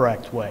Bible the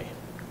correct way.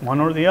 One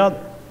or the other.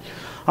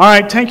 All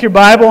right, take your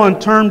Bible and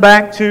turn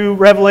back to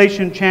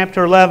Revelation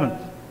chapter 11.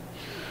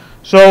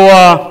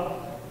 So,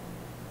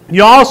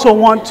 you also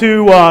want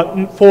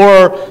to,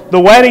 for the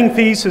wedding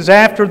feast is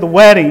after the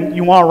wedding,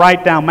 you want to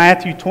write down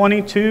Matthew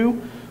 22,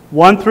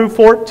 1 through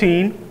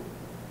 14.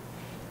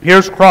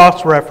 Here's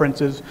cross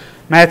references.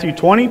 Matthew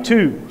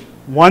 22,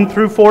 1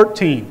 through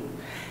 14.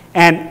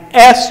 And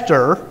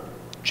Esther,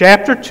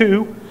 chapter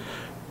 2,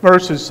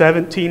 verses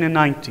 17 and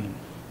 19.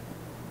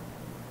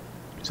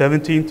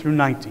 17 through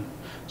 19.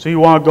 So you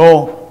want to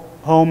go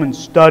home and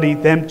study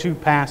them two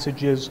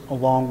passages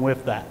along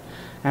with that.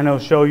 And it'll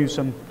show you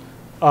some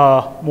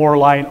more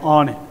light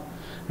on it.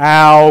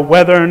 Now,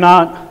 whether or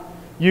not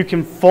you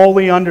can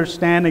fully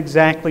understand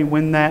exactly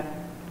when that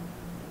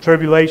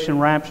tribulation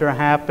rapture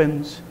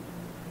happens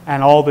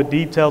and all the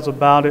details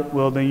about it,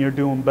 well, then you're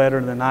doing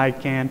better than I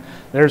can.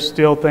 There's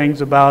still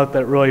things about it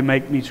that really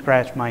make me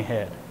scratch my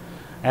head.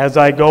 As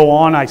I go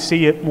on, I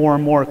see it more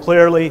and more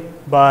clearly,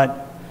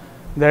 but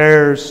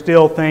there's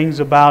still things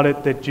about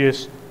it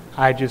that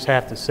I just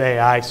have to say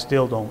I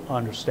still don't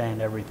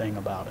understand everything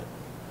about it.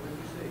 What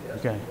did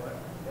you say? Okay.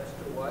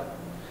 Esther what?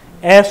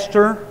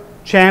 Esther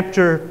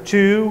chapter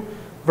 2,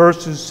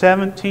 verses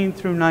 17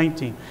 through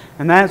 19.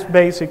 And that's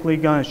basically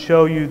going to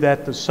show you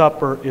that the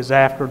supper is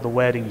after the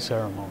wedding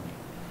ceremony.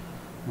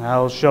 And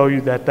that'll show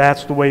you that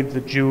that's the way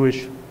the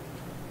Jewish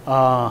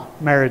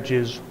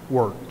marriages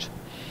worked.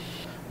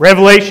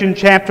 Revelation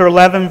chapter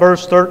 11,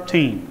 verse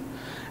 13.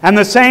 And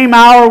the same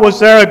hour was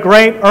there a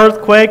great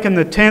earthquake, and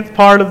the 10th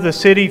part of the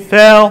city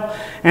fell,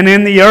 and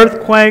in the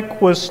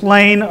earthquake was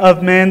slain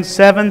of men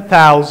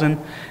 7,000,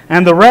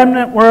 and the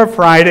remnant were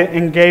affrighted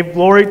and gave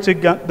glory to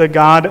the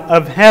God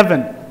of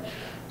heaven.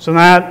 So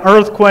that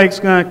earthquake's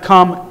going to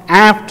come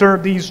after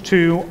these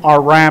two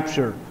are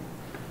raptured.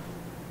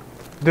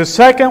 The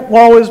second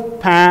woe is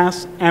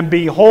past, and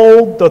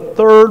behold, the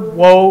third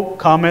woe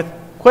cometh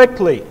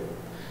quickly.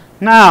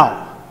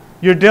 Now,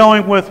 you're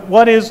dealing with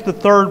what is the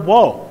third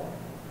woe?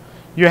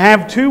 You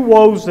have two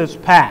woes that's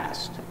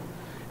past.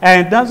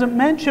 And it doesn't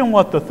mention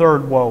what the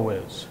third woe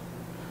is.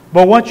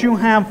 But what you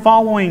have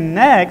following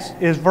next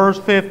is verse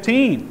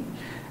 15.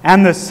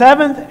 And the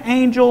seventh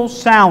angel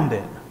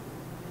sounded.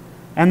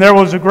 And there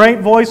was a great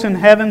voice in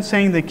heaven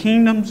saying, the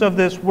kingdoms of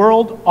this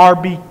world are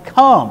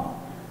become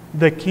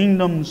the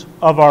kingdoms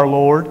of our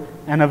Lord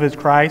and of His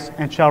Christ,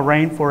 and shall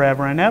reign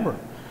forever and ever.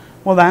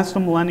 Well, that's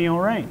the millennial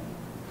reign.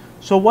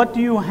 So what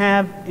do you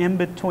have in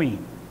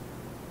between?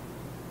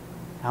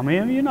 How many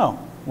of you know?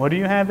 What do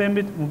you have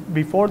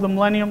before the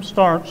millennium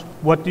starts?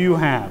 What do you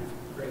have?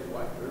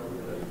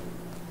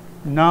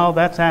 No,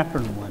 that's after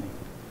the millennium.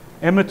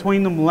 In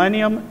between the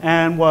millennium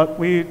and what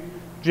we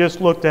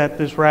just looked at,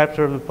 this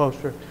rapture of the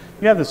poster,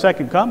 you have the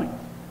second coming.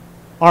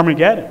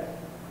 Armageddon.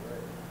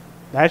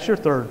 That's your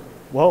third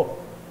woe.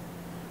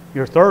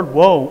 Your third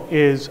woe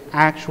is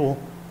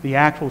the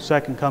actual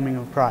second coming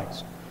of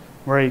Christ,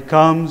 where He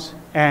comes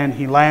and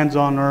He lands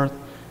on earth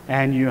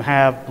and you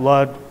have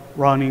blood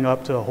running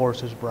up to a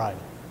horse's bridle.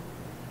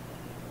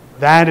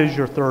 That is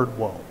your third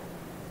woe.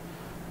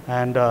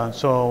 And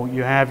so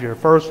you have your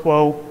first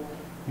woe,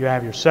 you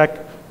have your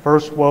second.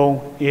 First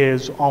woe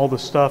is all the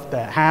stuff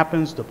that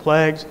happens, the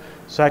plagues.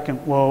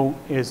 Second woe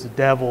is the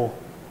devil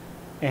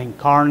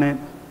incarnate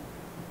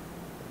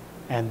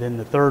And then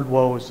the third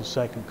woe is the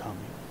second coming.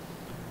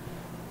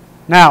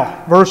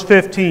 Now, verse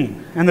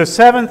 15. And the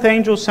seventh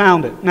angel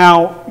sounded.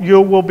 Now, you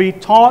will be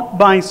taught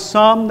by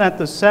some that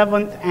the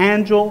seventh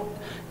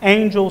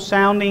angel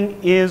sounding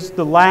is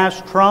the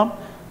last trump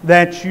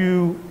that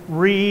you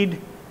read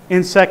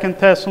in 2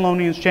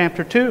 Thessalonians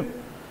chapter 2.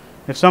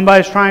 If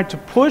somebody's trying to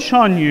push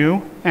on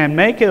you and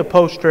make it a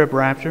post-trib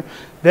rapture,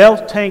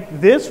 they'll take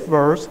this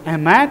verse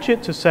and match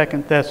it to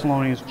 2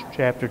 Thessalonians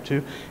chapter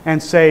 2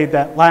 and say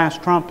that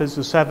last trump is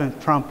the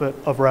seventh trumpet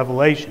of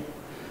Revelation.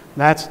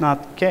 That's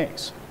not the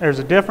case. There's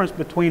a difference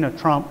between a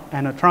trump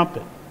and a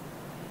trumpet.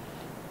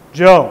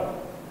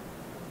 Joe,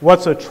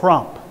 what's a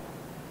trump?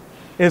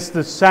 It's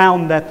the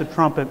sound that the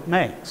trumpet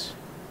makes,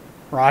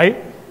 right?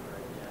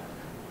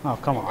 Oh,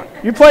 come on.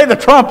 You play the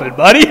trumpet,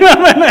 buddy.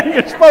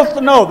 You're supposed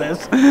to know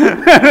this.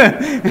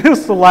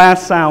 It's the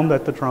last sound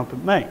that the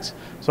trumpet makes.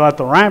 So at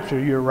the rapture,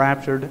 you're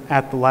raptured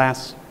at the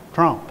last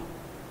trump,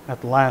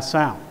 at the last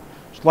sound.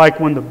 It's like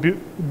when the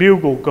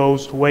bugle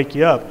goes to wake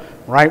you up.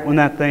 Right when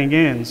that thing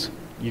ends,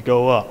 you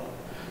go up.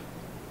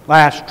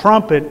 Last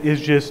trumpet is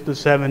just the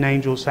seven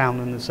angels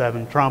sounding the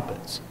seven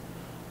trumpets.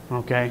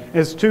 Okay?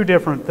 It's two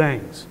different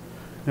things.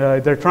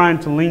 They're trying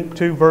to link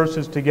two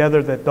verses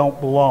together that don't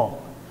belong.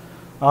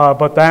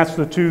 But that's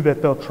the two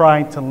that they'll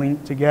try to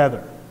link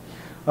together.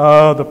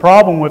 The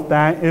problem with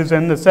that is,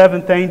 and the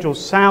seventh angel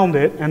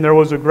sounded, and there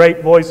was a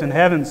great voice in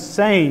heaven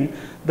saying,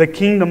 the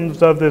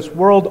kingdoms of this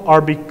world are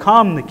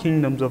become the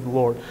kingdoms of the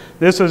Lord.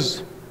 This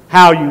is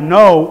how you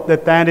know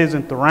that that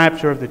isn't the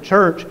rapture of the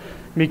church,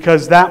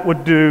 because that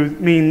would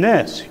mean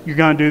this. You're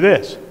going to do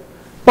this.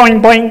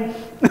 Boing, boing.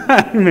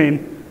 I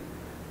mean,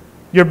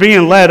 you're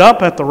being led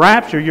up at the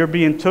rapture. You're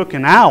being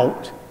taken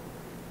out.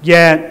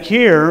 Yet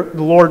here,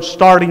 the Lord's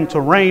starting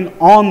to reign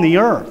on the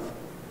earth.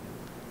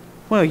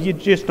 Well, you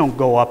just don't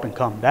go up and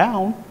come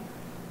down.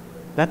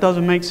 That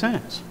doesn't make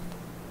sense.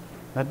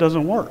 That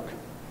doesn't work.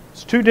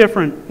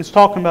 It's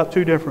talking about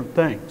two different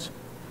things.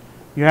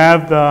 You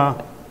have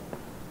the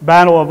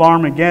battle of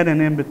Armageddon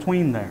in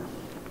between there.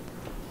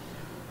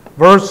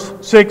 Verse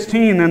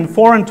 16, and the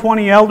 24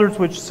 elders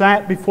which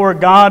sat before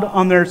God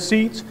on their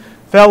seats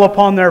fell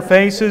upon their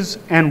faces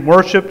and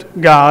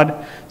worshipped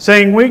God,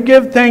 saying, We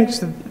give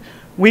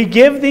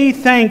thee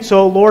thanks,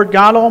 O Lord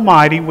God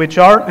Almighty, which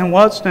art and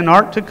wast and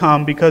art to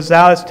come, because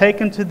thou hast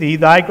taken to thee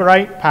thy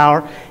great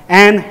power,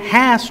 and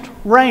hast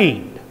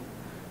reigned.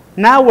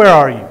 Now where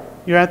are you?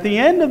 You're at the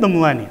end of the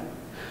millennium.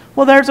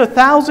 Well, there's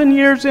 1,000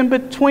 years in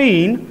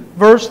between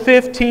verse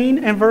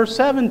 15 and verse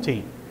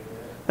 17.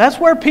 That's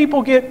where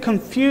people get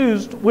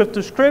confused with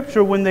the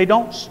Scripture when they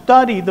don't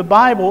study the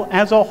Bible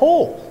as a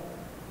whole.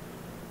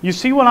 You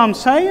see what I'm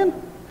saying?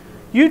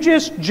 You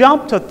just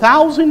jumped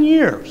 1,000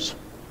 years.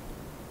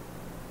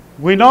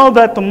 We know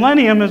that the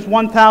millennium is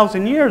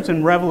 1,000 years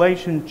in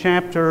Revelation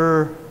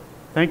chapter,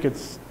 I think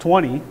it's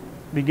 20,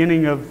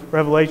 beginning of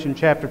Revelation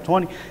chapter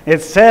 20.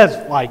 It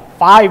says like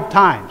 5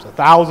 times,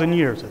 1,000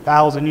 years,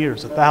 1,000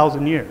 years,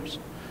 1,000 years.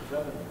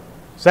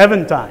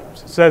 7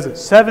 times. It says it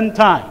 7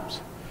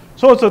 times.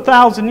 So it's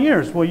 1,000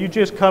 years. Well, you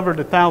just covered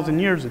 1,000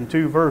 years in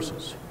 2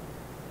 verses.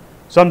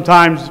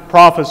 Sometimes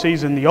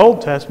prophecies in the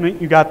Old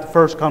Testament, you got the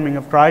first coming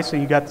of Christ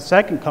and you got the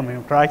second coming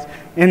of Christ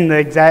in the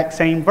exact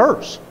same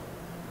verse.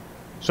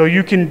 So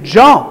you can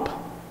jump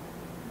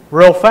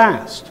real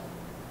fast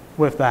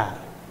with that.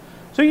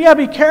 So you got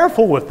to be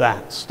careful with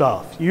that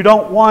stuff. You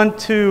don't want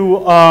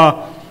to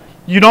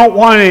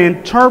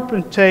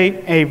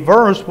interpretate a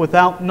verse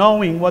without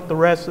knowing what the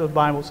rest of the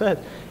Bible says.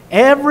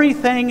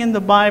 Everything in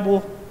the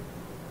Bible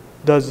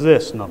does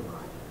this number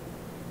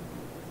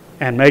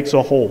and makes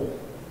a whole.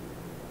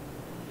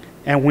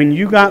 And when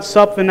you got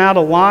something out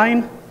of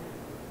line,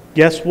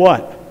 guess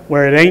what?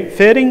 Where it ain't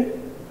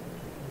fitting,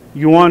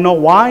 you want to know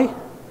why?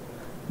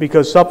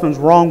 Because something's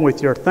wrong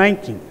with your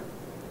thinking.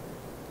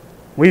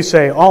 We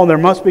say, oh, there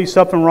must be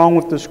something wrong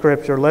with the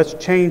Scripture. Let's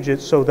change it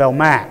so they'll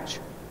match.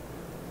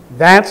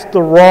 That's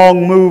the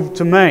wrong move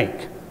to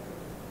make.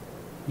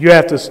 You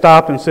have to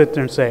stop and sit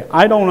there and say,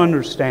 I don't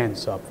understand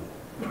something.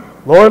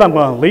 Lord, I'm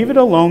going to leave it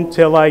alone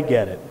till I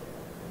get it.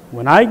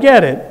 When I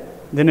get it,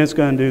 then it's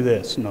going to do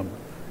this number.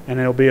 And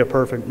it'll be a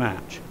perfect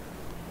match.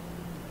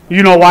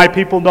 You know why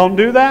people don't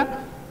do that?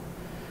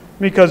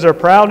 Because they're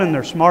proud and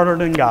they're smarter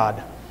than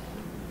God.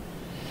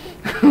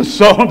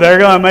 So they're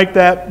going to make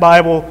that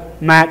Bible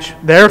match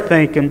their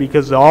thinking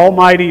because their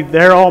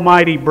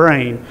almighty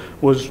brain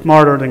was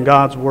smarter than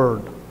God's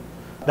Word.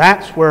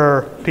 That's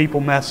where people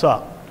mess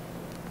up.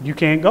 You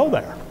can't go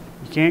there.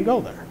 You can't go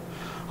there.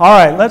 All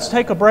right, let's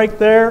take a break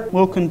there.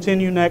 We'll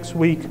continue next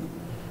week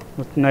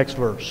with the next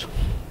verse.